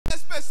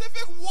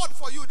specific word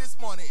for you this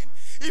morning.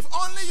 If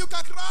only you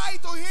can cry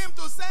to him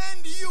to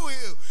send you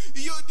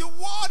the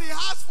word he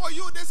has for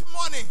you this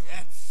morning.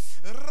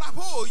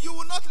 Rabo, you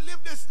will not live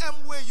the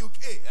same way you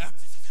came.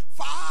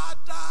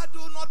 Father, do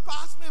not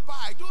pass me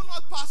by. Do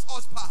not pass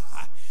us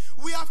by.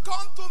 We have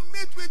come to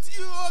meet with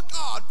you, oh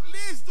God.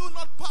 Please do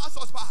not pass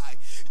us by.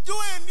 Do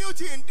a new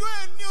thing. Do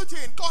a new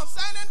thing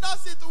concerning that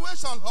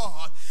situation,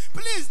 Lord.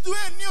 Please do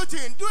a new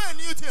thing. Do a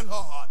new thing,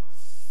 Lord.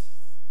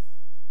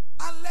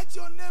 And let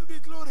your name be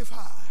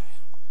glorified.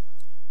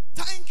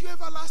 Thank you,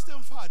 everlasting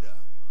Father.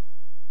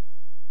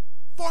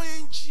 For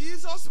in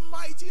Jesus'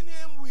 mighty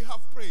name we have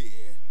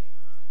prayed.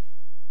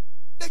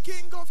 The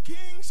King of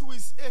Kings, we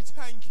say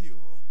thank you.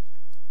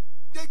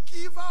 The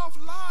giver of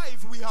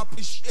life, we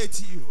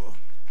appreciate you.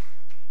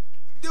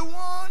 The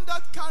one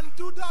that can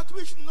do that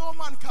which no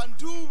man can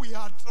do, we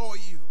adore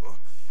you.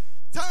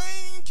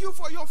 Thank you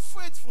for your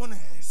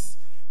faithfulness.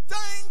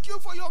 Thank you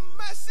for your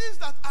mercies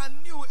that are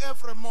new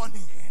every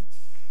morning.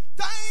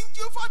 Thank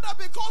you, Father,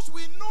 because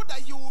we know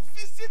that you will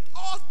visit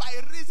us by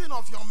reason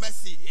of your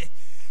mercy.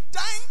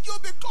 Thank you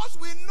because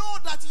we know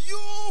that you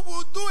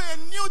will do a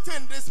new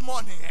thing this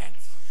morning.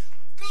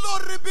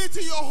 Glory be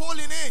to your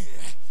holy name.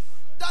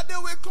 That they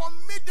will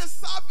commit the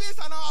service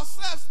and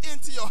ourselves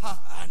into your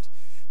hand.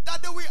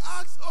 That they will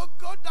ask, oh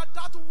God,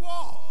 that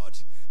word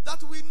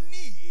that we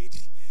need,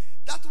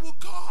 that will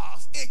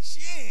cause a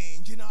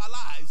change in our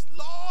lives,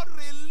 Lord,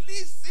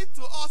 release it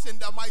to us in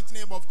the mighty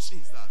name of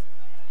Jesus.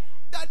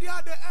 That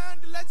at the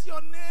end, let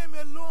your name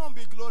alone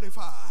be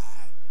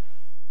glorified.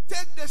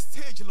 Take the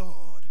stage,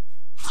 Lord.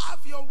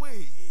 Have your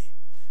way.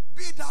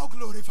 Be thou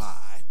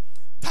glorified.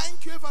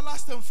 Thank you,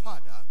 everlasting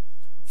Father.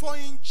 For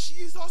in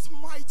Jesus'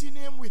 mighty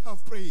name we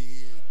have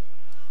prayed.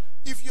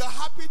 If you are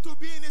happy to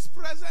be in his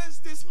presence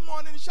this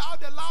morning,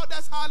 shout the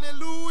loudest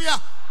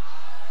hallelujah.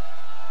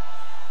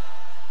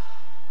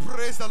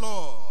 Praise the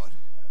Lord.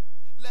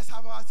 Let's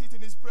have our seat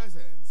in his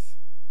presence.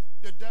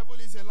 The devil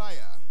is a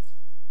liar.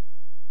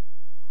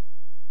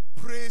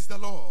 Praise the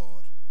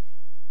Lord.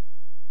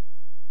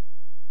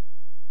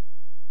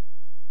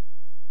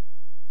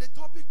 The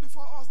topic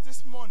before us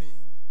this morning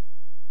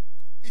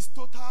is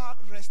total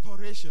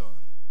restoration.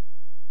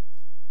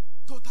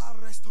 Total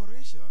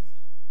restoration.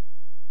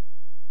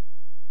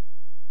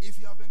 If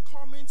you have been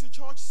coming to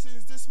church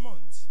since this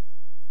month,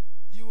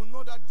 you will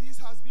know that this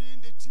has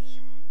been the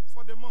theme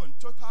for the month,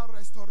 total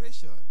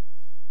restoration.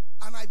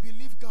 And I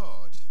believe,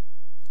 God,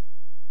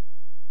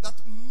 that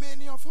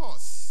many of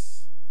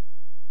us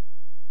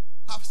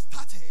have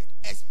started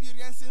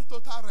experiencing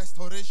total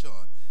restoration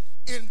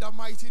in the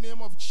mighty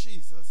name of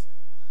Jesus.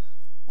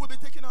 We'll be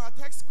taking our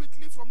text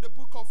quickly from the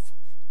book of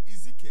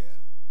Ezekiel,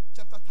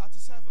 chapter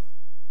 37.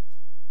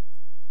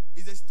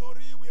 It's a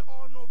story we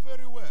all know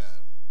very well.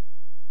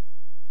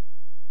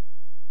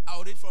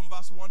 I'll read from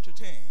verse 1 to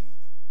 10.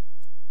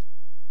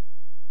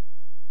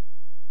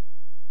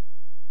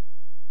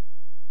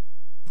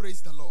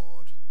 Praise the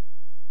Lord.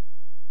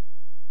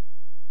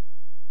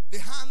 The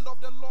hand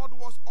of the Lord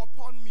was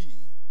upon me.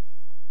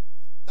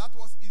 That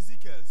was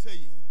Ezekiel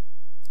saying.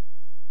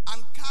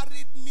 And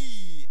carried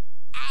me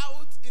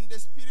out in the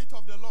spirit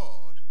of the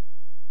Lord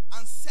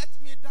and set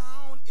me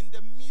down in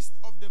the midst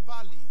of the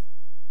valley,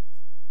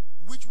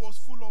 which was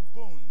full of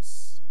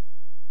bones,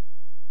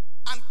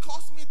 and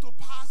caused me to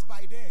pass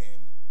by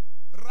them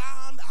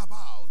round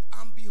about,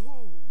 and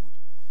behold,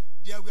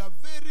 there were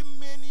very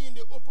many in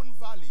the open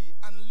valley,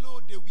 and lo,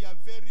 they were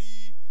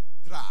very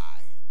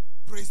dry.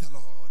 Praise the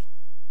Lord.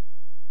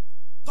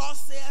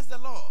 Thus says the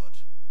Lord.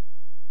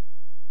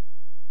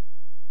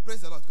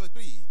 Praise the Lord. Go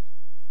 3.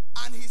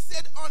 And he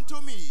said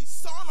unto me,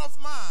 Son of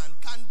man,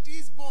 can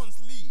these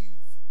bones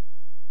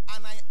live?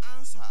 And I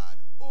answered,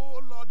 O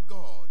Lord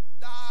God,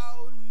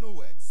 thou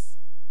knowest.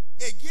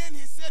 Again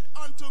he said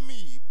unto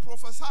me,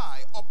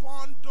 Prophesy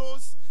upon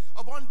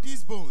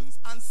these bones,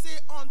 and say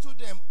unto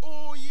them,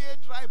 O ye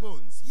dry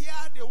bones, hear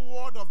the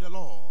word of the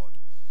Lord.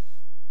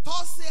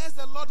 Thus says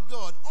the Lord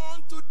God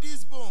unto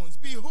these bones,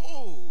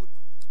 Behold,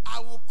 I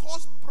will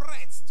cause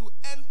breath to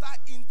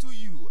enter into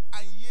you,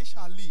 and ye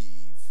shall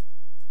live.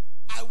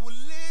 I will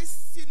lay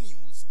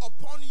sinews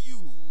upon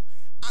you,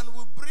 and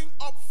will bring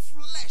up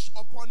flesh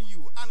upon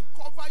you, and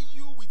cover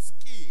you with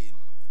skin,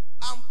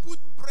 and put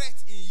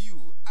breath in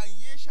you, and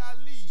ye shall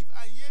live,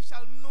 and ye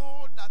shall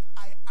know that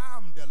I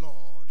am the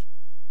Lord.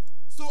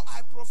 So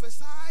I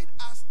prophesied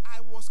as I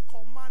was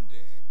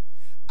commanded,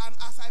 and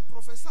as I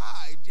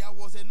prophesied, there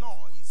was a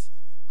noise,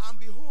 and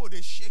behold,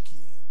 a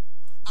shaking,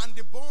 and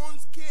the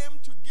bones came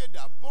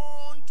together,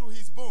 bone to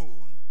his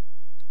bone.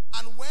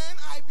 And when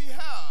I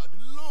beheld,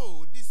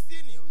 lo, the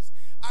sinews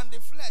and the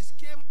flesh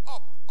came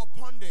up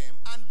upon them,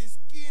 and the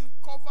skin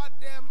covered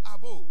them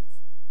above,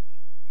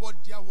 but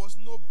there was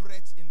no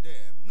breath in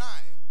them. 9.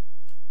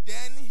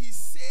 Then he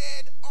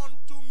said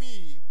unto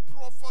me,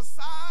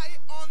 Prophesy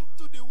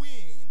unto the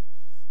wind,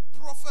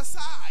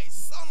 prophesy,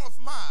 Son of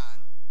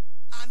man.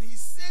 And he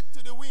said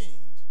to the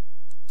wind,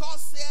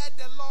 Thus said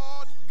the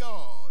Lord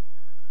God,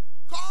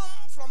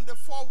 Come from the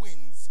four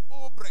winds,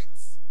 O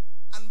breath,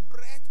 and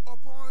breath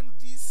upon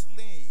this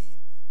slain,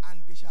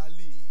 and they shall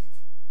live.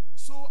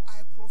 So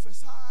I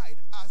prophesied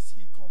as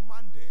he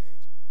commanded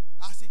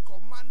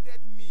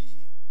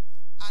me,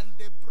 and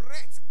the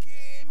breath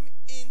came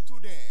into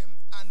them,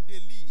 and they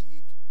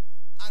lived,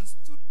 and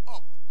stood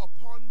up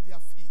upon their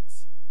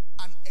feet,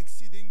 an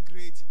exceeding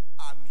great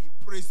army.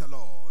 Praise the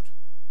Lord.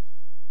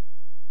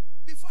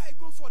 Before I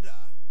go further,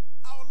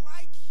 I would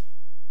like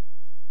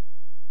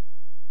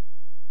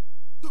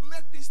to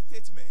make this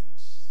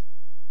statement.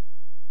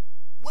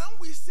 When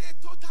we say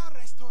total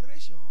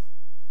restoration,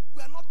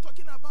 we are not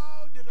talking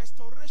about the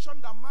restoration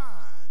that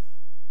man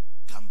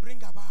can bring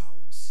about.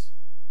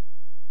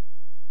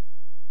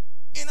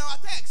 In our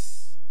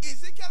text,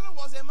 Ezekiel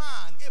was a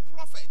man, a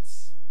prophet,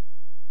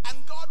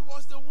 and God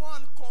was the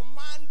one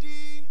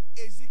commanding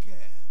Ezekiel.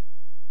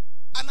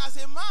 And as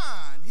a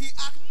man, he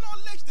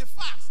acknowledged the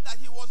fact that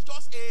he was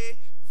just a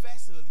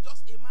vessel,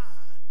 just a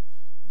man.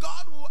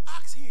 God will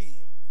ask him,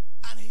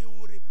 and he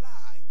will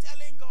reply,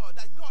 telling God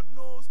that God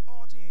knows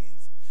all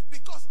things.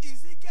 Because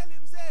Ezekiel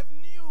himself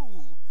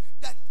knew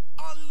that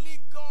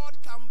only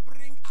God can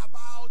bring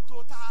about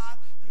total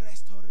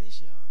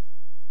restoration.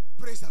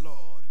 Praise the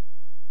Lord.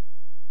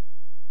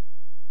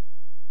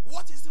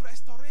 What is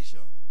restoration?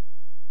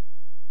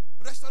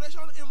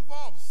 Restoration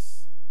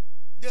involves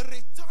the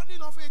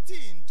returning of a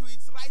thing to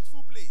its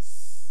rightful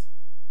place.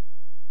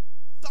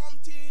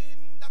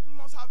 Something that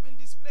must have been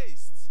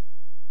displaced.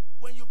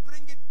 When you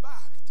bring it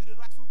back to the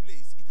rightful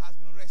place, it has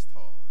been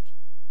restored.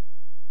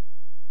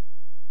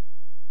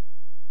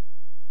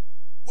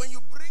 When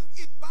you bring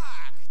it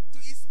back to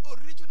its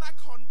original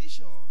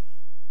condition,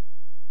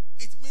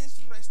 it means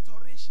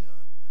restoration.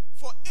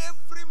 For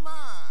every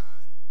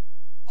man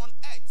on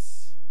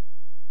earth,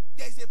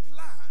 there is a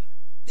plan,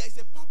 there is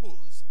a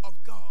purpose of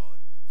God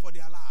for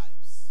their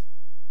lives.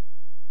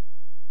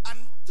 And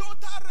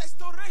total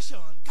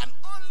restoration can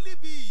only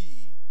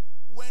be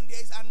when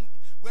there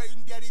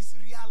is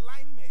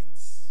realignment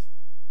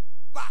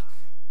back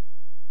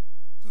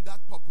to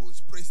that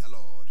purpose. Praise the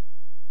Lord.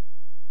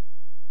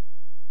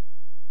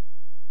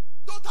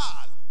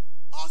 Total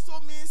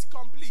also means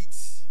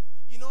complete.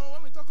 You know,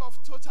 when we talk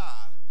of total,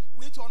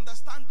 we need to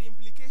understand the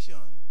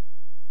implication.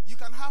 You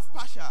can have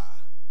partial,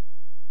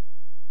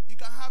 you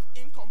can have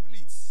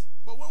incomplete.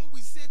 But when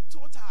we say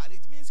total,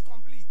 it means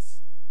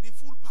complete, the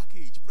full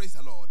package. Praise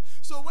the Lord.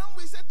 So when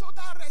we say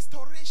total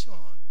restoration,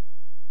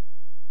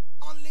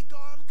 only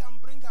God can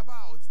bring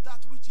about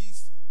that which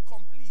is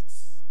complete.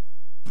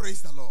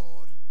 Praise the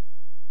Lord.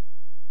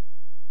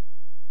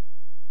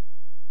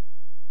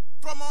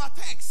 From our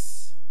text,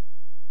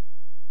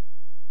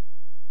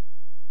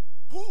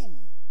 who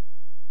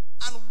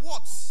and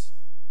what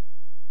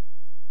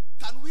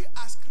can we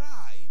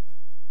ascribe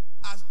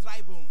as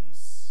dry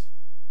bones?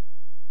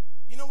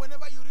 You know,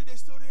 whenever you read a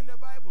story in the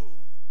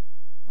Bible,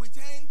 we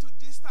tend to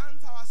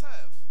distance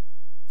ourselves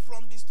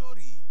from the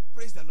story.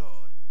 Praise the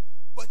Lord.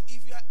 But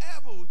if you are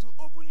able to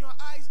open your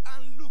eyes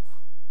and look,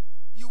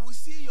 you will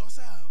see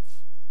yourself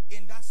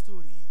in that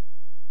story.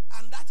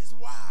 And that is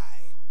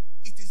why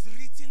it is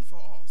written for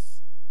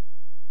us,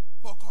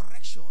 for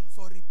correction,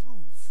 for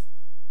reproof,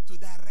 to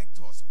direct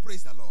us.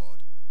 Praise the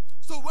Lord.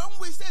 So when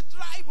we say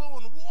dry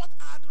bone, what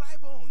are dry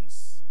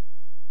bones?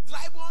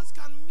 Dry bones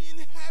can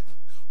mean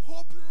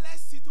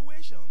hopeless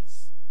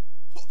situations.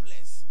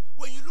 Hopeless.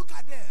 When you look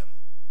at them,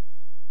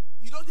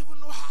 you don't even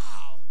know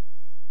how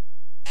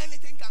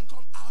anything can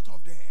come out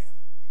of them.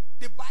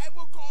 The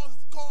Bible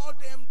called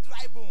them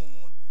dry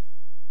bone.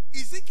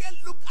 Ezekiel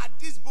looked at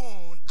this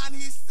bone and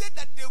he said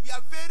that they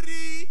were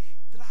very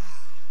dry.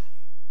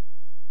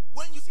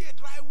 When you see a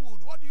dry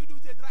wood, what do you do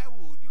with a dry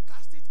wood? You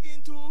cast it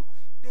into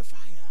the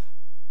fire.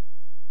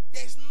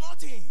 There is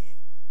nothing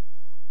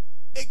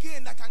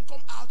again that can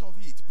come out of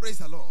it. Praise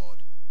the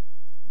Lord.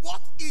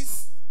 What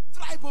is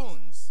dry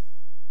bones?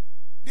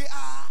 They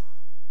are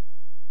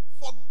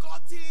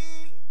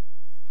forgotten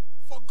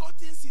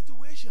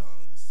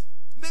situations.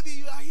 Maybe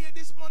you are here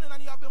this morning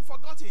and you have been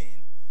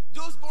forgotten.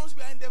 Those bones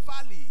were in the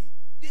valley.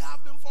 They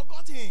have been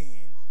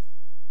forgotten.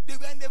 They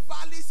were in the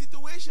valley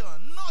situation.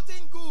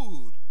 Nothing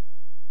good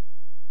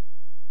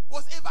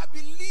was ever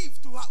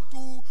believed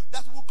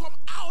that will come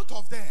out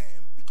of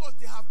them because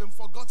they have been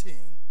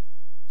forgotten.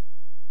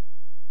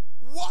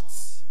 What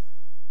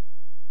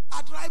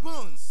are dry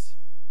bones?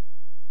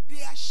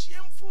 They are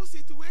shameful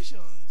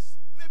situations.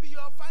 Maybe you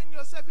find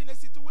yourself in a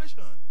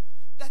situation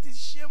that is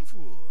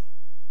shameful,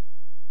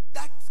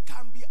 that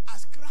can be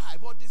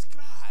ascribed or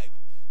described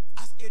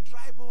as a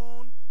dry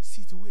bone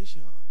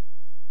situation.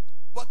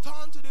 But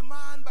turn to the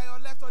man by your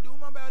left or the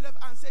woman by your left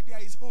and say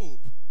there is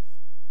hope.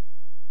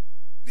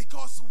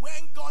 Because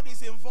when God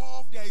is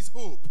involved, there is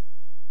hope.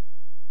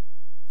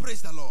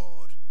 Praise the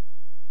Lord.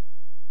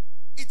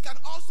 It can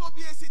also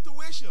be a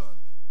situation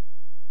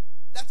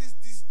that is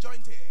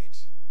disjointed,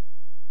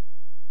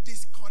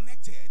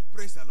 disconnected.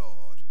 Praise the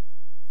Lord.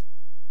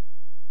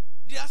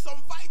 There are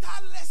some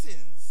vital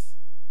lessons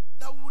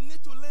that we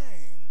need to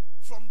learn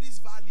from this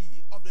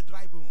valley of the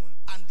dry bone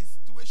and the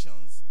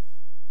situations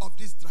of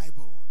this dry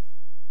bone.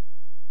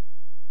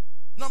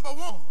 Number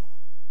one,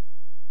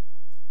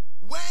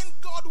 when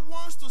God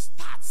wants to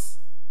start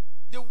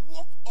the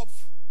work of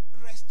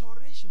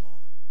restoration.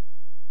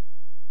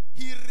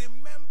 He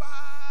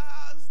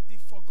remembers the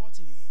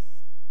forgotten.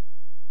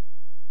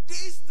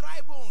 These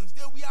dry bones,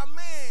 they were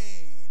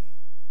men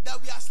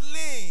that were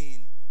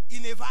slain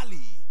in a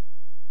valley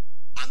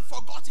and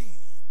forgotten.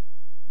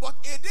 But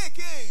a day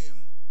came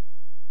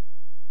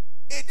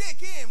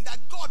that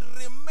God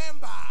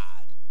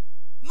remembered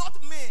not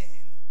men,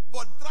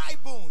 but dry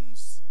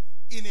bones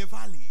in a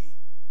valley.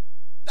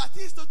 That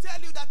is to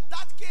tell you that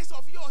that case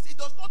of yours, it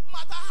does not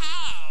matter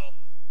how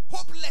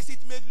hopeless it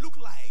may look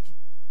like.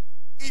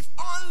 If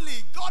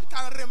only God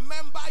can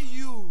remember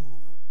you,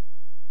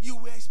 you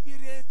will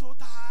experience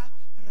total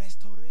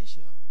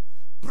restoration.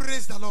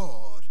 Praise the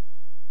Lord.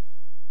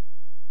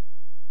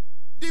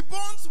 The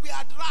bones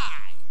were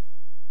dry.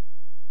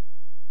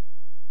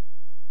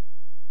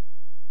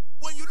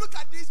 When you look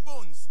at these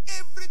bones,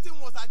 everything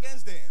was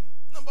against them.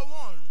 Number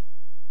one,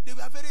 they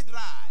were very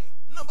dry.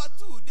 Number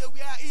two, they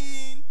were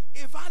in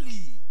a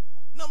valley.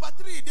 Number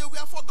three, they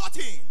were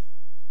forgotten.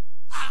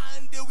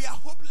 And they were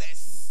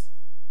hopeless.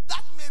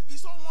 That may be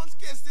someone's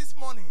case this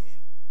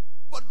morning.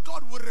 But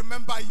God will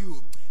remember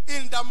you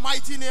in the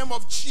mighty name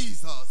of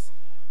Jesus.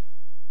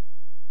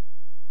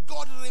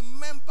 God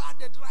remembered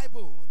the dry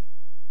bone.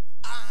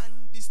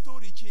 And the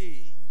story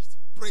changed.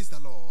 Praise the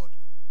Lord.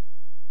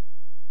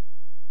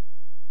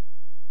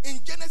 In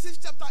Genesis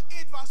chapter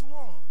 8 verse 1,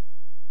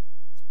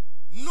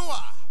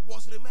 Noah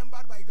was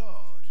remembered by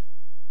God.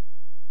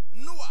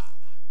 Noah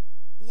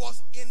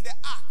was in the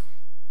ark,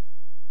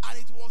 and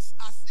it was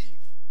as if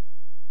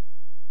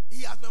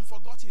he has been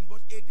forgotten.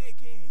 But a day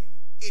came,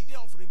 a day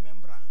of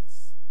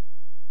remembrance.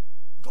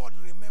 God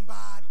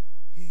remembered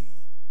him.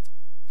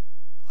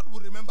 God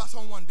will remember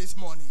someone this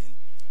morning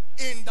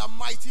in the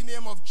mighty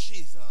name of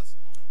Jesus.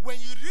 When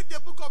you read the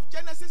book of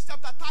Genesis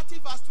chapter 30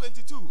 verse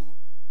 22,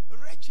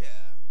 Rachel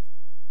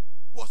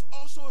was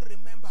also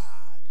remembered.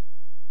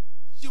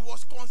 She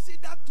was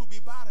considered to be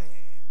barren.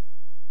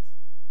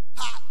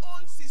 Her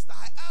own sister,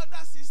 her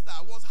elder sister,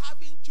 was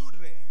having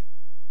children.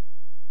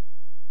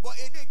 But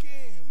a day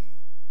came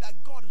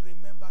that God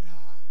remembered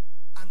her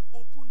and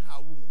opened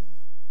her womb,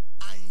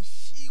 and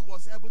she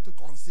was able to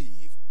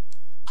conceive.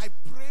 I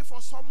pray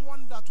for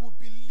someone that will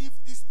believe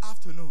this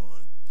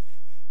afternoon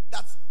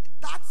that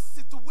that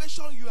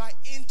situation you are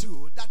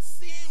into that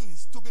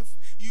seems to be,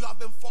 you have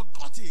been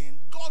forgotten,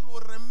 God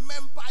will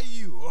remember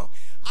you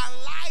and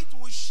light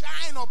will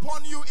shine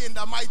upon you in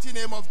the mighty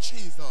name of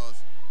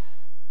Jesus.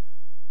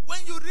 When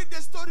you read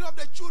the story of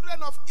the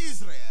children of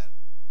Israel,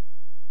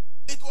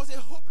 it was a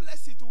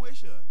hopeless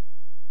situation.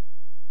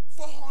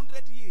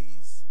 400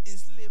 years in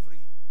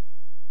slavery.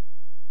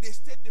 They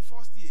stayed the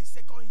first year,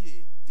 second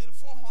year, till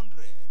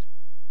 400.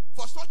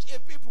 For such a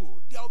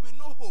people, there will be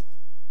no hope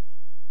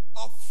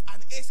of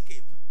an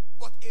escape.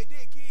 But a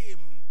day came,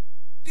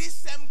 this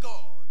same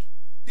God,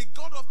 the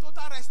God of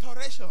total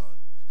restoration,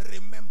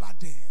 remembered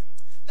them.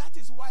 That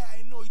is why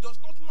I know it does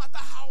not matter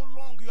how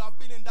long you have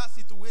been in that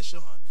situation,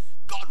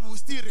 God will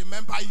still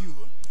remember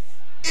you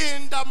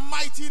in the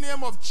mighty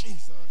name of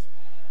Jesus.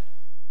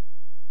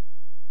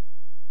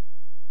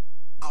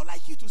 I would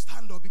like you to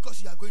stand up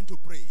because you are going to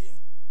pray.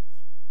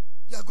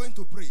 You are going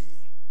to pray.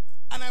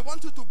 And I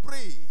want you to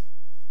pray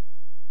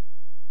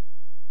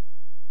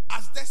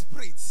as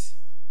desperate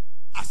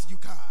as you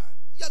can.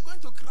 You are going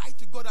to cry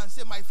to God and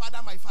say, my Father,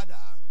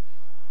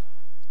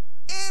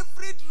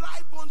 every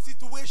dry bone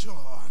situation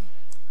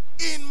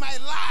in my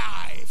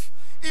life,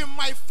 in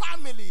my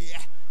family,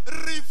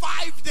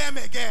 revive them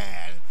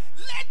again.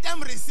 Let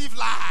them receive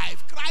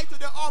life. Cry to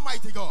the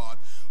Almighty God.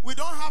 We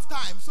don't have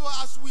time, so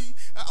as we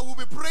will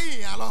be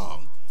praying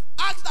along,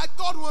 ask that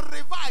God will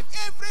revive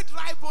every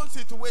dry bone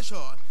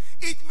situation.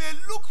 It may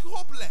look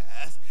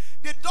hopeless.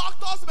 The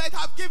doctors might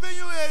have given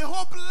you a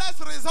hopeless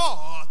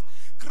result.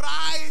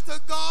 Cry to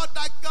God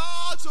that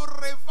God should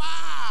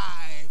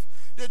revive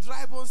the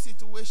dry bone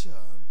situation.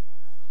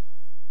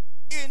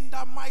 In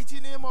the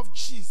mighty name of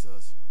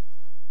Jesus.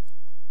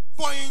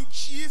 For in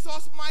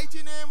Jesus'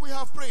 mighty name we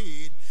have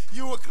prayed.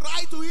 You will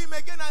cry to him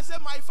again and say,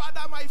 my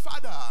Father,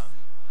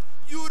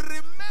 you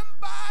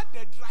remember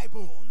the dry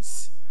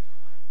bones.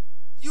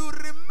 You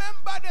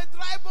remember the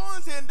dry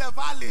bones in the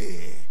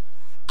valley.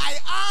 I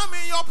am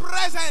in your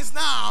presence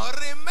now.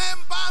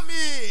 Remember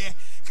me.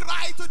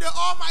 Cry to the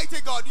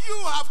Almighty God.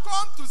 You have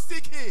come to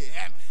seek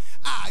him.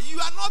 You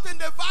are not in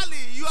the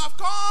valley. You have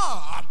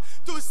come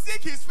to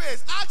seek his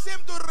face. Ask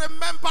him to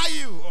remember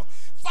you.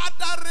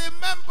 Father,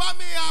 remember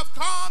me. I have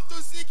come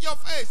to seek your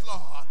face,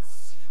 Lord.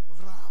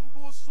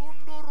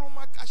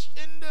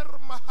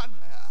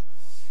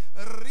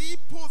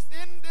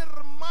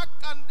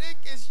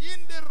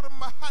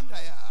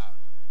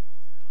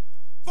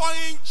 For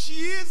in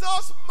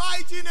Jesus'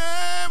 mighty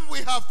name we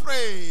have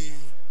prayed.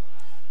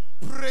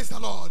 Praise the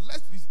Lord.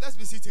 Let's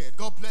be seated.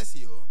 God bless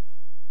you.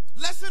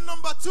 Lesson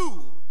number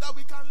 2 that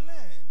we can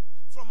learn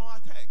from our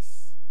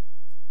text.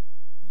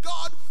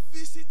 God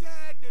visited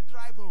the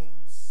dry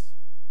bones.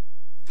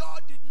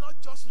 God did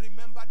not just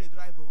remember the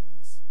dry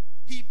bones.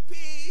 He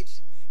paid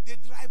the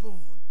dry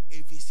bone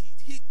a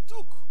visit. He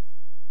took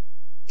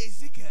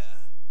Ezekiel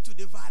to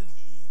the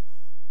valley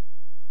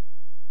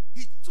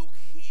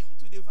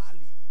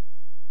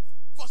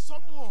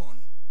someone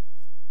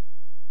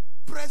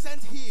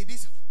present here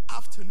this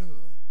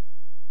afternoon,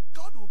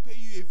 God will pay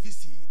you a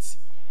visit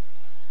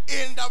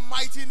in the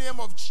mighty name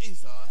of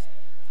Jesus.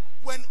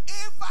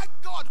 Whenever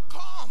God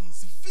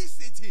comes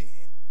visiting,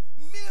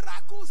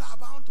 miracles are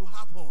bound to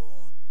happen.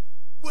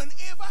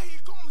 Whenever he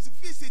comes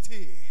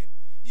visiting,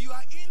 you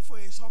are in for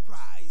a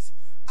surprise.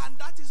 And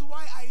that is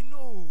why I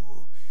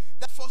know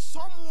that for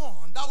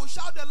someone that will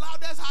shout the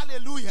loudest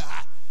hallelujah,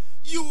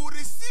 you will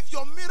receive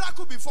your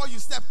miracle before you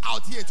step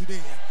out here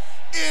today.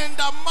 In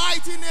the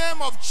mighty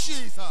name of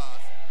Jesus.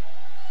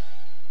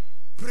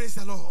 Praise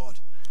the Lord.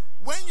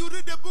 When you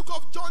read the book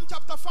of John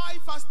chapter 5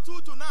 verse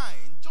 2 to 9,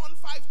 John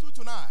 5, 2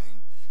 to 9,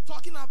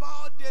 talking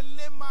about the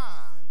lame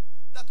man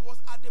that was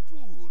at the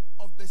pool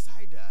of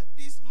Bethesda.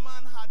 This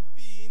man had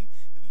been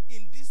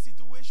in this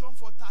situation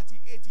for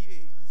 38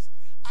 years.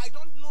 I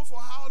don't know for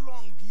how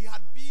long he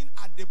had been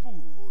at the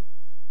pool,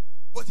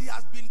 but he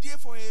has been there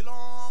for a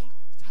long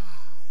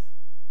time.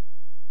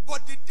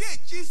 But the day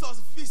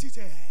Jesus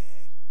visited,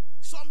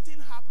 something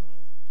happened.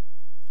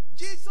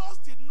 Jesus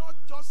did not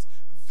just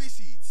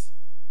visit.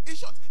 In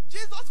short,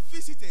 Jesus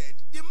visited.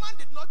 The man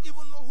did not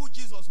even know who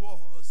Jesus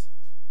was,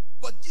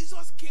 but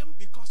Jesus came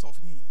because of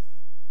him.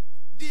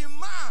 The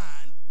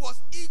man was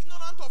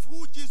ignorant of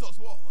who Jesus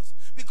was,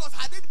 because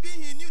had it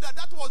been he knew that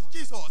that was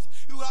Jesus,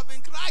 he would have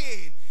been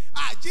crying,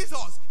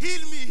 Jesus,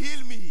 heal me,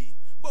 heal me.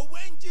 But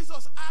when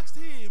Jesus asked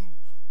him,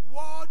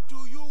 what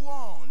do you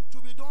want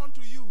to be done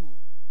to you?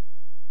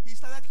 He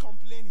started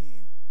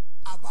complaining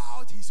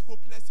about his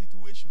hopeless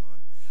situation,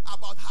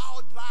 about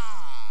how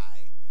dry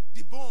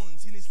the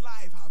bones in his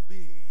life have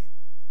been.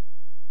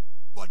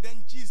 But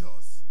then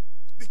Jesus,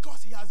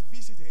 because he has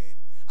visited,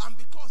 and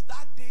because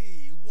that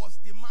day was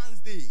the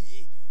man's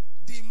day,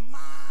 the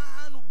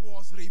man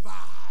was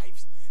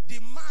revived. The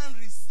man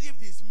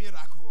received his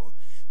miracle.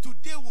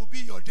 Today will be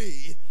your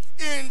day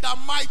in the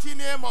mighty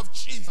name of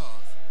Jesus.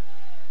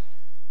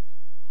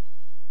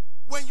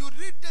 When you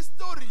read the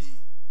story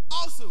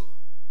also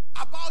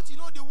about,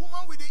 the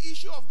woman with the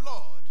issue of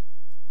blood,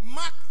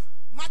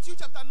 Matthew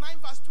chapter 9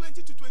 verse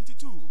 20 to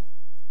 22,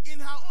 in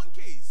her own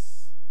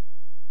case,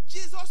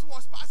 Jesus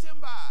was passing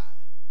by.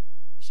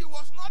 She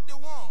was not the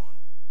one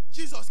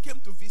Jesus came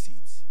to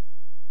visit,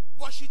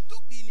 but she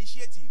took the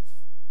initiative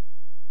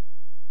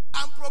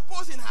and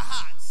proposed in her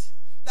heart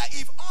that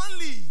if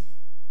only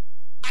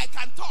I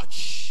can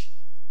touch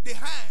the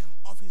hem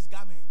of his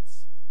garment,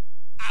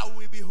 I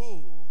will be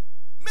whole.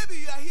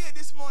 Maybe you are here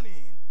this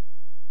morning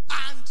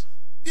and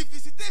the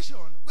visitation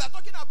we are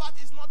talking about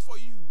is not for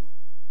you,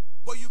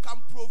 but you can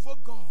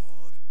provoke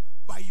God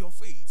by your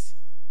faith.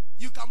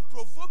 You can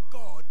provoke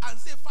God and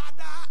say,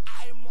 Father,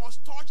 I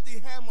must touch the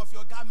hem of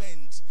your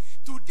garment.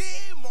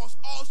 Today must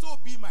also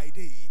be my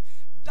day.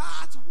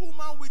 That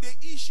woman with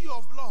the issue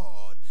of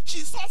blood, she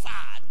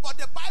suffered, but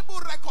the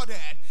Bible recorded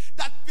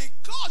that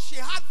because she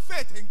had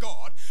faith in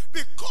God,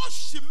 because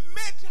she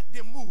made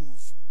the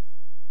move,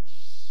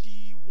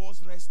 she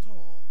was restored.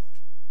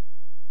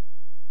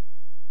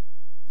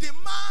 The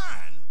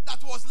man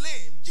that was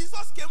lame,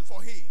 Jesus came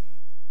for him.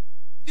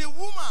 The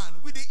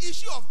woman with the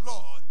issue of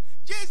blood,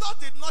 Jesus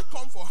did not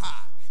come for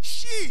her.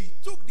 She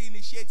took the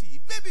initiative.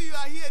 Maybe you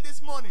are here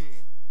this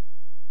morning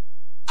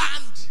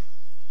and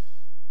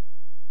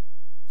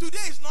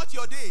today is not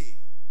your day.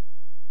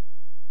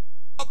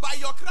 But by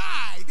your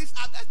cry,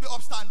 let's be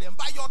upstanding.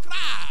 By your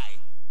cry,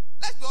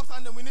 let's be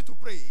upstanding. We need to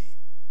pray.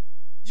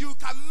 You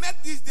can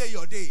make this day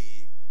your day.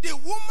 The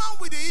woman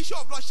with the issue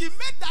of blood, she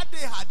made that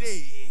day her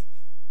day.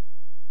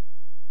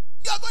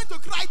 You are going to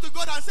cry to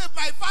God and say,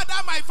 my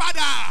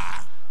Father,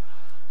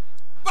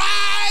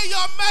 by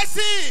your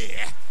mercy,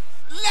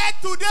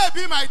 let today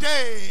be my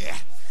day.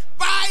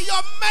 By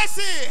your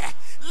mercy,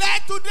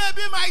 let today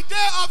be my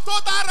day of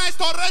total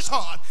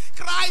restoration.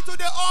 Cry to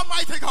the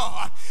Almighty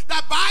God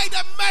that by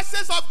the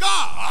mercies of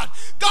God,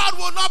 God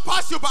will not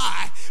pass you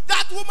by.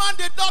 That woman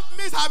did not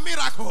miss her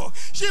miracle.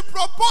 She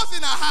proposed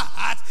in her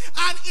heart,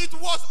 and it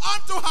was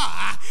unto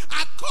her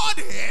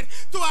according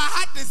to her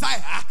heart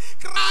desire.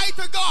 Cry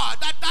to God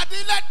that,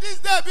 Daddy, let this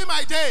day be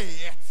my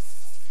day.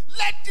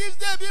 Let this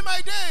day be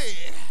my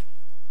day.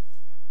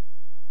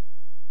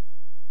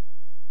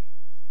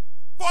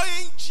 For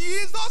in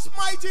Jesus'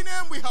 mighty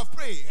name we have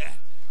prayed.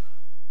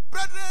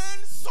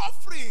 Brethren,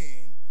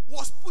 suffering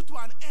was put to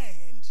an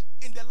end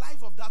in the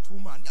life of that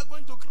woman. You're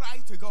going to cry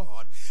to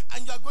God,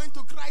 and you're going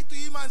to cry to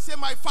him and say,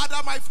 my Father,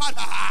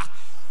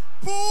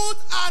 put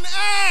an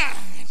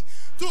end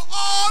to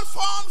all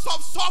forms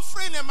of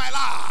suffering in my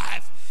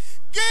life.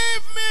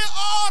 Give me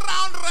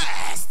all-round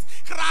rest.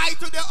 Cry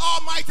to the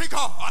Almighty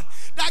God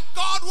that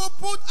God will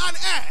put an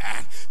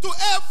end to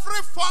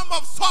every form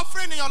of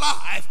suffering in your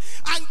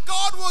life, and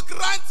God will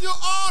grant you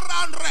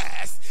all-round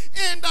rest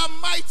in the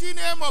mighty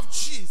name of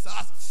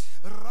Jesus.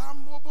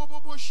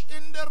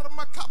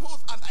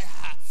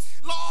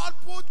 Lord,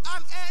 put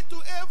an end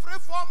to every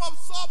form of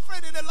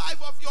suffering in the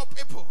life of your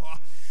people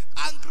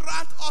and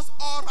grant us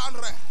all-round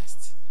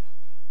rest.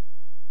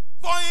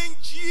 For in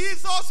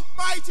Jesus'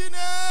 mighty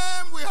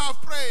name we have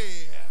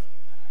prayed.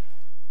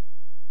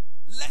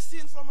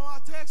 Lesson from our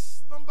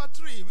text number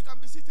 3. We can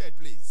be seated,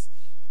 please.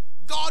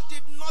 God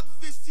did not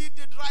visit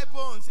the dry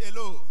bones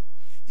alone.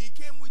 He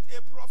came with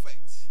a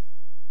prophet.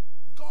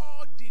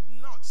 God did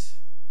not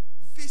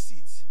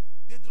visit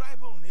the dry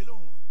bone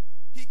alone.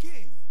 He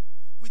came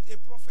with a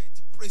prophet.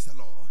 Praise the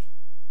Lord.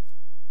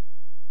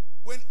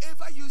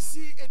 Whenever you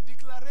see a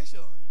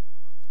declaration,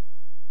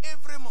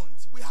 every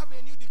month we have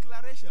a new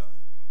declaration.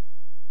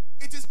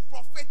 It is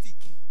prophetic.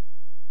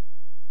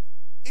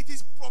 It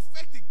is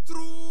prophetic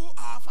through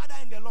our Father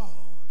in the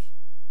Lord,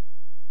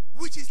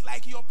 which is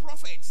like your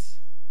prophet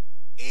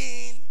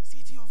in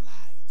City of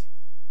Light.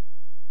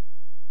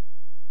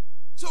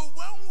 So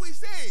when we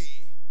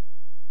say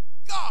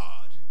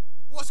God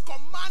was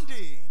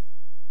commanding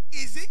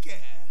Ezekiel,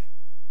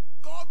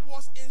 God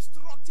was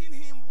instructing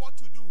him what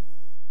to do.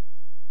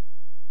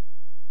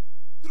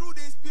 Through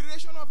the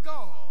inspiration of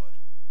God,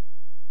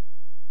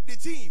 the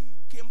team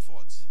came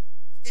forth.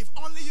 If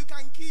only you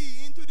can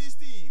key into this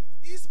team,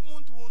 this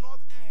month will not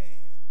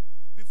end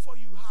before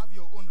you have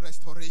your own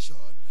restoration.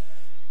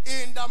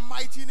 In the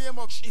mighty name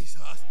of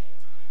Jesus.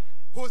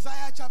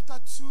 Hosea chapter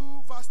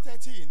 2 verse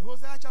 13.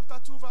 Hosea chapter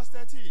 2 verse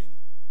 13.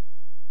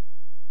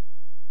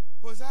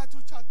 Hosea 2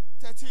 chapter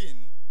 13.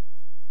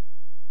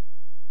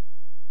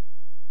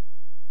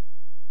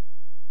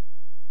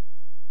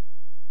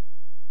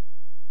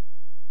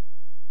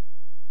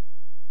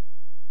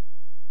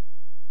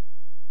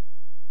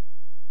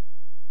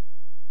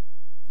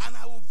 And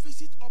I will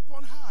visit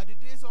upon her the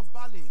days of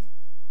Balaam.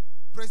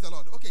 Praise the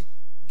Lord. Okay,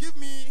 give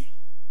me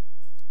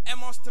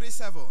Amos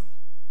 3:7.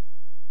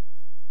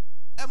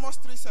 Amos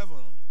 3:7.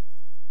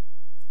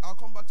 I'll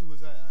come back to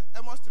Hosea.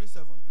 Amos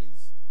 3:7,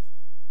 please.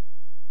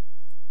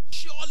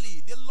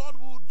 Surely the Lord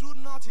will do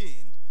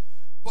nothing,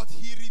 but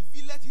he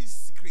revealed his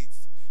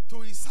secrets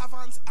to his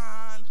servants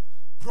and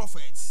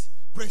prophets.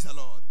 Praise the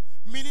Lord.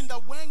 Meaning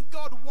that when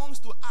God wants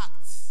to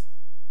act,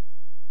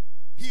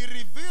 he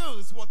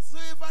reveals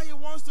whatsoever he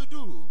wants to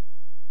do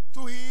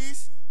to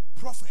his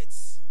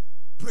prophets.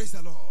 Praise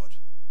the Lord.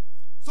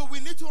 So we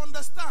need to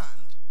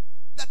understand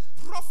that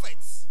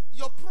prophets,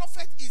 your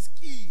prophet is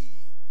key.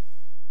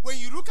 When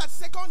you look at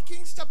 2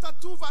 Kings chapter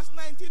 2 verse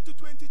 19 to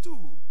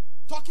 22,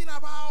 talking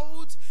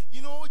about,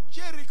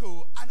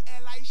 Jericho and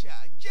Elisha.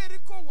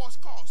 Jericho was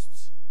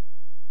cursed.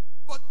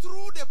 But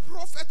through the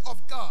prophet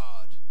of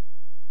God,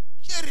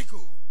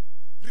 Jericho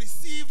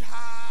received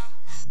her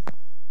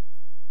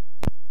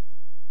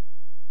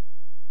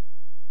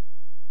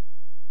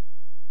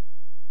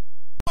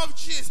of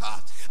Jesus.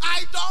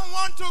 I don't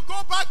want to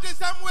go back the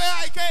same way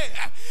I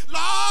came.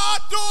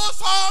 Lord, do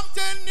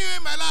something new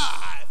in my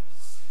life.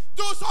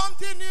 Do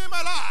something new in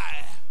my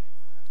life.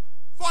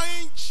 For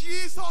in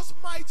Jesus'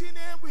 mighty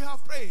name we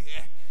have prayed.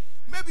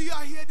 Maybe you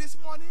are here this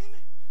morning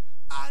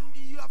and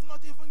you have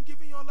not even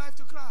given your life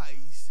to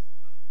Christ.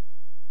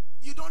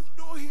 You don't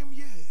know him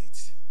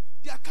yet.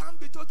 There can't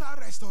be total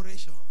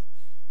restoration.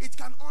 It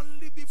can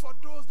only be for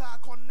those that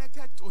are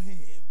connected to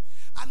him.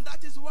 And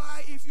that is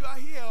why if you are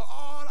here,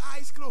 all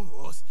eyes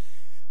closed,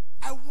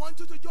 I want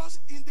you to just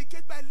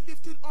indicate by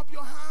lifting up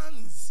your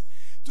hands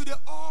to the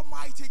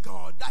Almighty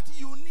God that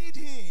you need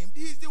him.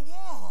 He is the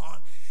one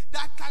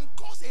that can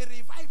cause a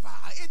revival,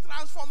 a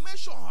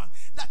transformation,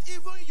 that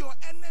even your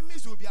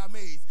enemies will be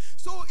amazed.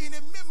 So in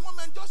a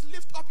moment, just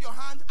lift up your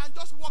hand and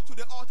just walk to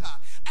the altar.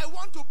 I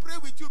want to pray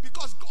with you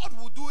because God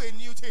will do a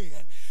new thing.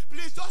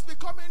 Please just be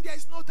coming. There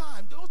is no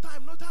time. No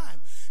time, no time.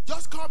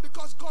 Just come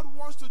because God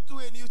wants to do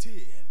a new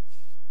thing.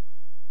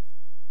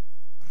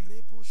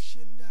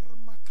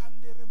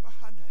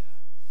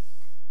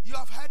 You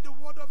have heard the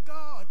word of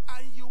God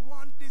and you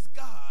want this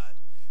God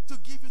to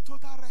give you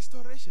total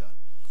restoration.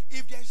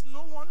 If there's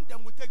no one,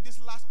 then we take this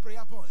last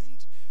prayer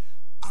point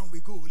and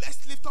we go.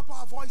 Let's lift up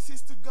our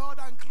voices to God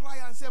and cry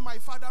and say, my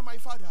Father,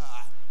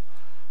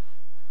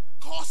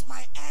 cause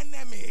my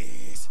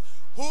enemies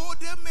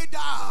holding me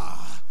down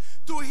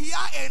to hear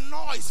a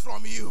noise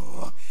from you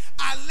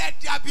and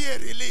let there be a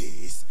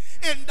release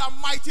in the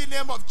mighty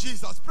name of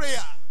Jesus.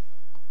 Prayer.